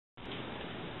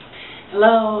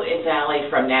Hello, it's Allie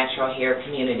from Natural Hair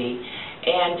Community,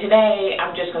 and today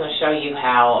I'm just going to show you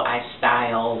how I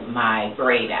style my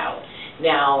braid out.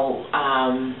 Now,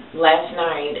 last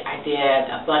night I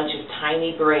did a bunch of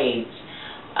tiny braids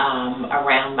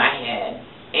around my head,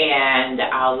 and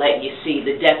I'll let you see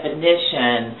the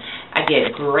definition. I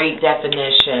get great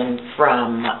definition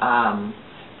from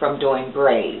doing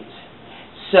braids.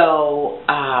 So,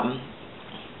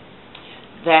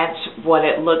 that's what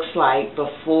it looks like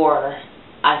before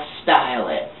I style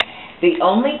it. The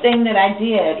only thing that I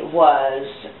did was,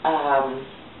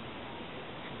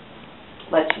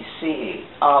 let you see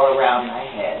all around my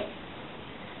head.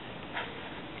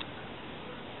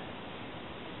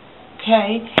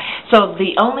 Okay, so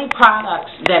the only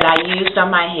products that I used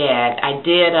on my head, I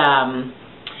did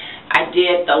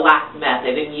the lock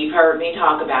method, and you've heard me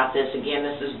talk about this. Again,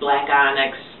 this is Black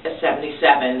Onyx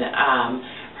 77.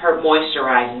 Her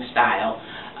moisturizing style,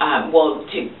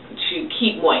 to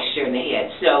keep moisture in the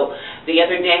head. So the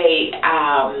other day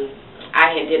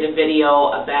I had did a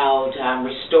video about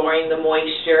restoring the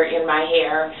moisture in my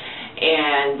hair,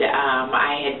 and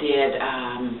I did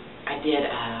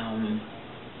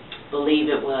believe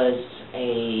it was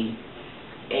a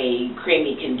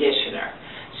creamy conditioner.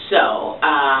 So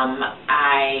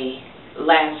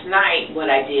last night what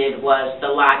I did was the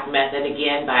lock method,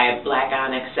 again by Black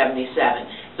Onyx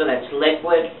 77. So that's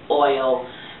liquid, oil,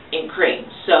 and cream.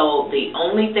 So the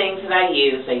only things that I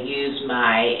use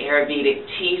my Ayurvedic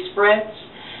tea spritz,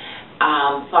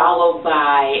 followed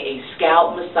by a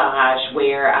scalp massage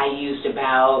where I used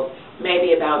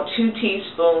maybe about 2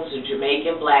 teaspoons of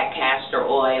Jamaican black castor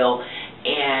oil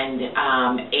and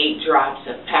 8 drops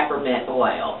of peppermint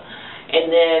oil. And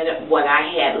then what I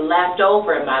had left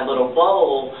over in my little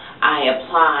bowl, I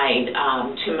applied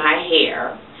to my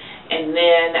hair. And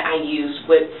then I used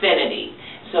Whipfinity.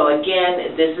 So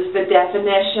again, this is the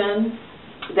definition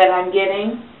that I'm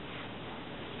getting.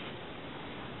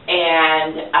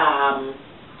 And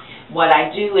what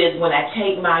I do is when I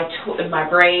take my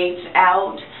braids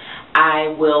out,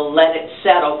 I will let it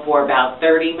settle for about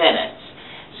 30 minutes.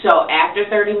 So after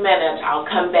 30 minutes, I'll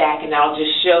come back and I'll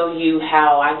just show you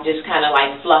how I just kind of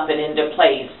like fluff it into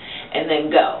place and then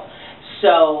go.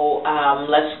 So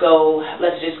let's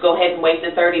just go ahead and wait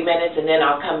the 30 minutes, and then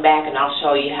I'll come back and I'll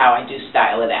show you how I do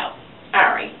style it out.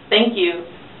 All right, thank you.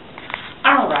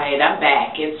 All right, I'm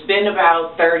back. It's been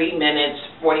about 30 minutes,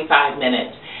 45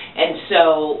 minutes. And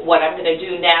so what I'm going to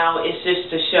do now is just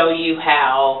to show you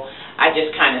how I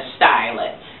just kind of style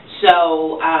it.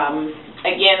 So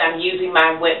again, I'm using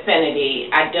my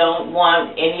Whipfinity. I don't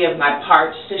want any of my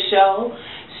parts to show.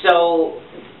 So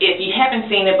if you haven't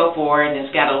seen it before, and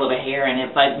it's got a little hair in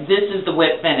it, but this is the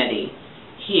Whipfinity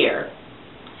here.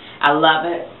 I love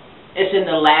it. It's in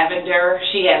the lavender.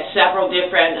 She has several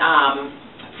different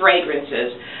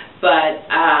fragrances, but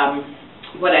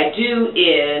what I do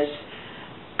is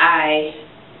I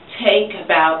take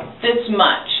about this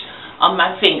much on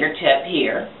my fingertip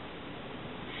here,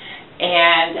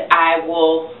 and I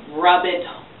will rub it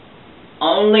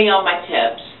only on my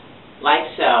tips,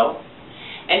 like so.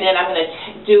 And then I'm going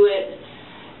to do it,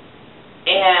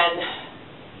 and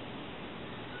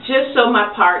just so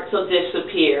my parts will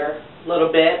disappear a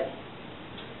little bit.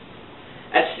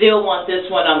 I still want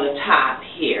this one on the top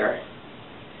here.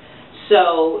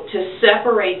 So to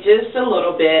separate just a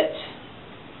little bit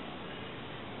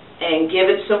and give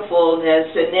it some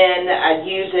fullness, and then I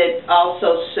use it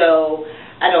also so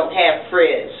I don't have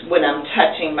frizz when I'm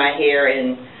touching my hair,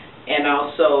 and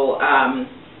also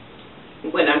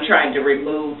when I'm trying to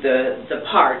remove the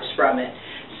parts from it.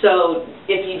 So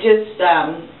if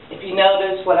you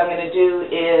notice, what I'm going to do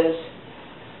is,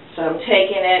 so I'm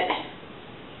taking it,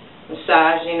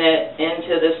 massaging it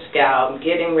into the scalp,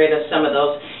 getting rid of some of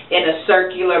those in a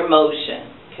circular motion,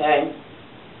 okay?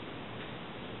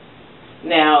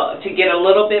 Now, to get a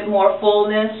little bit more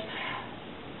fullness,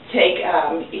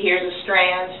 here's a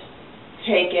strand,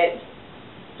 take it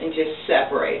and just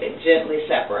separate it, gently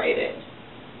separate it.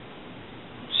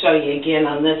 Show you again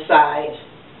on this side.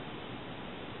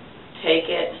 Take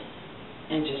it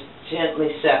and just gently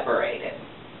separate it.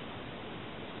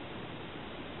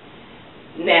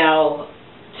 Now,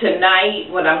 tonight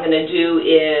what I'm going to do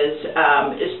is,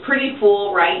 it's pretty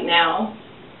full right now,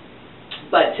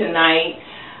 but tonight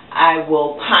I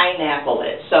will pineapple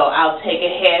it. So I'll take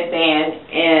a headband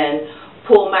and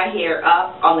pull my hair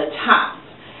up on the top.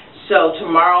 So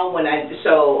tomorrow when I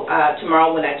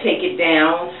take it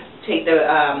down, take the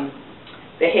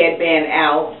headband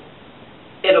out,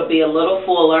 it'll be a little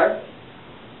fuller.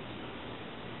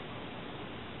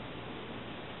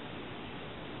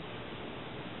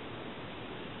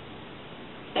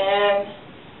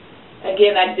 And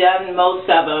again, I've done most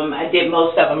of them. I did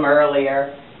most of them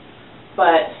earlier.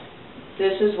 But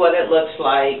this is what it looks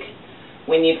like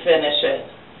when you finish it.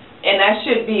 And I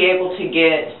should be able to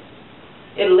get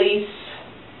at least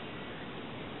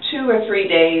 2 or 3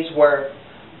 days worth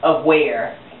of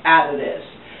wear out of this.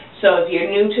 So if you're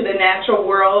new to the natural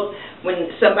world, when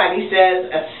somebody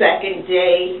says a second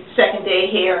day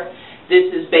hair,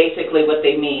 this is basically what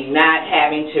they mean, not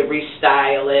having to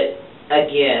restyle it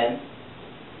again.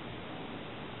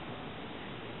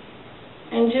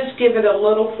 And just give it a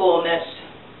little fullness.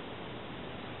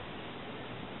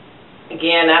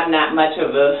 Again, I'm not much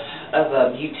of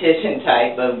a beautician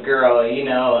type of girl, you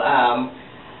know.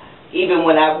 Even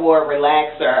when I wore a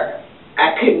relaxer,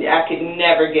 I could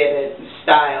never get it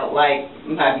styled like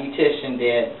my beautician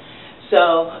did.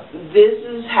 So this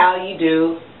is how you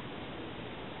do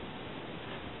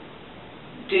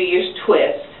your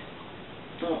twist.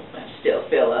 Oh, I still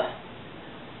feel a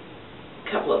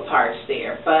couple of parts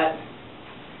there, but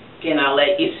again, I'll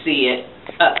let you see it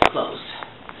up close.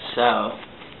 So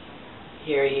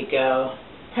here you go.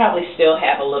 Probably still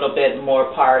have a little bit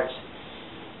more parts,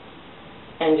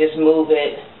 and just move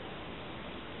it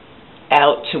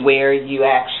out to where you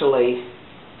actually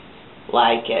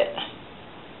like it.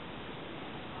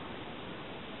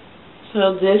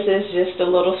 So this is just a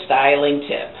little styling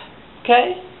tip.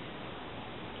 Okay?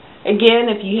 Again,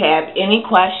 if you have any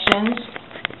questions,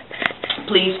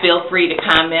 please feel free to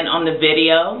comment on the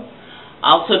video.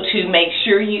 Also, to make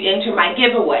sure you enter my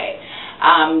giveaway.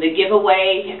 The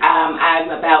giveaway, I'm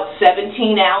about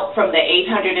 17 out from the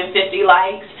 850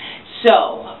 likes.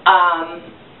 So,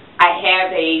 I have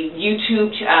a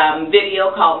YouTube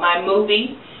video called My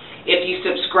Movie. If you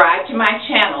subscribe to my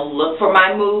channel, look for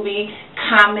My Movie,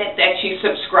 comment that you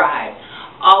subscribe.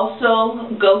 Also,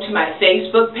 go to my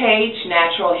Facebook page,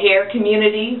 Natural Hair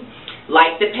Community,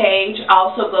 like the page.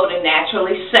 Also, go to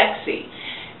Naturally Sexy,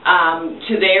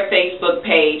 to their Facebook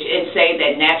page, and say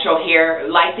that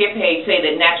like their page, say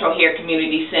that Natural Hair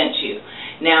Community sent you.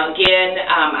 Now again,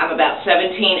 I'm about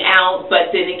 17 out, but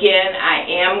then again,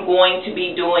 I am going to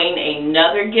be doing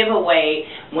another giveaway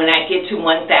when I get to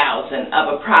 1,000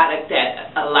 of a product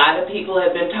that a lot of people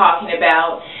have been talking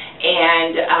about,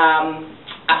 and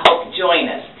I hope you join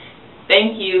us.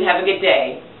 Thank you. Have a good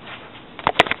day.